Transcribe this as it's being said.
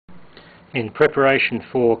In preparation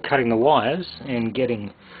for cutting the wires and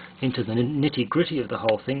getting into the nitty-gritty of the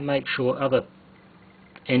whole thing, make sure other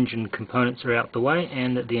engine components are out the way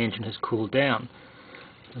and that the engine has cooled down.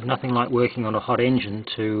 There's nothing like working on a hot engine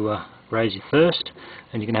to raise your thirst,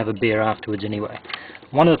 and you can have a beer afterwards anyway.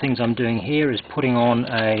 One of the things I'm doing here is putting on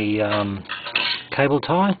a cable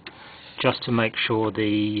tie, just to make sure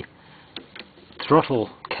the throttle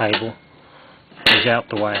cable is out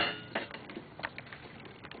the way.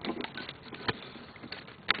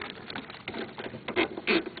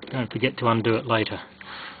 Don't forget to undo it later.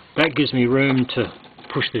 That gives me room to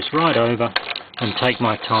push this right over and take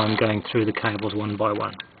my time going through the cables one by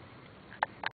one.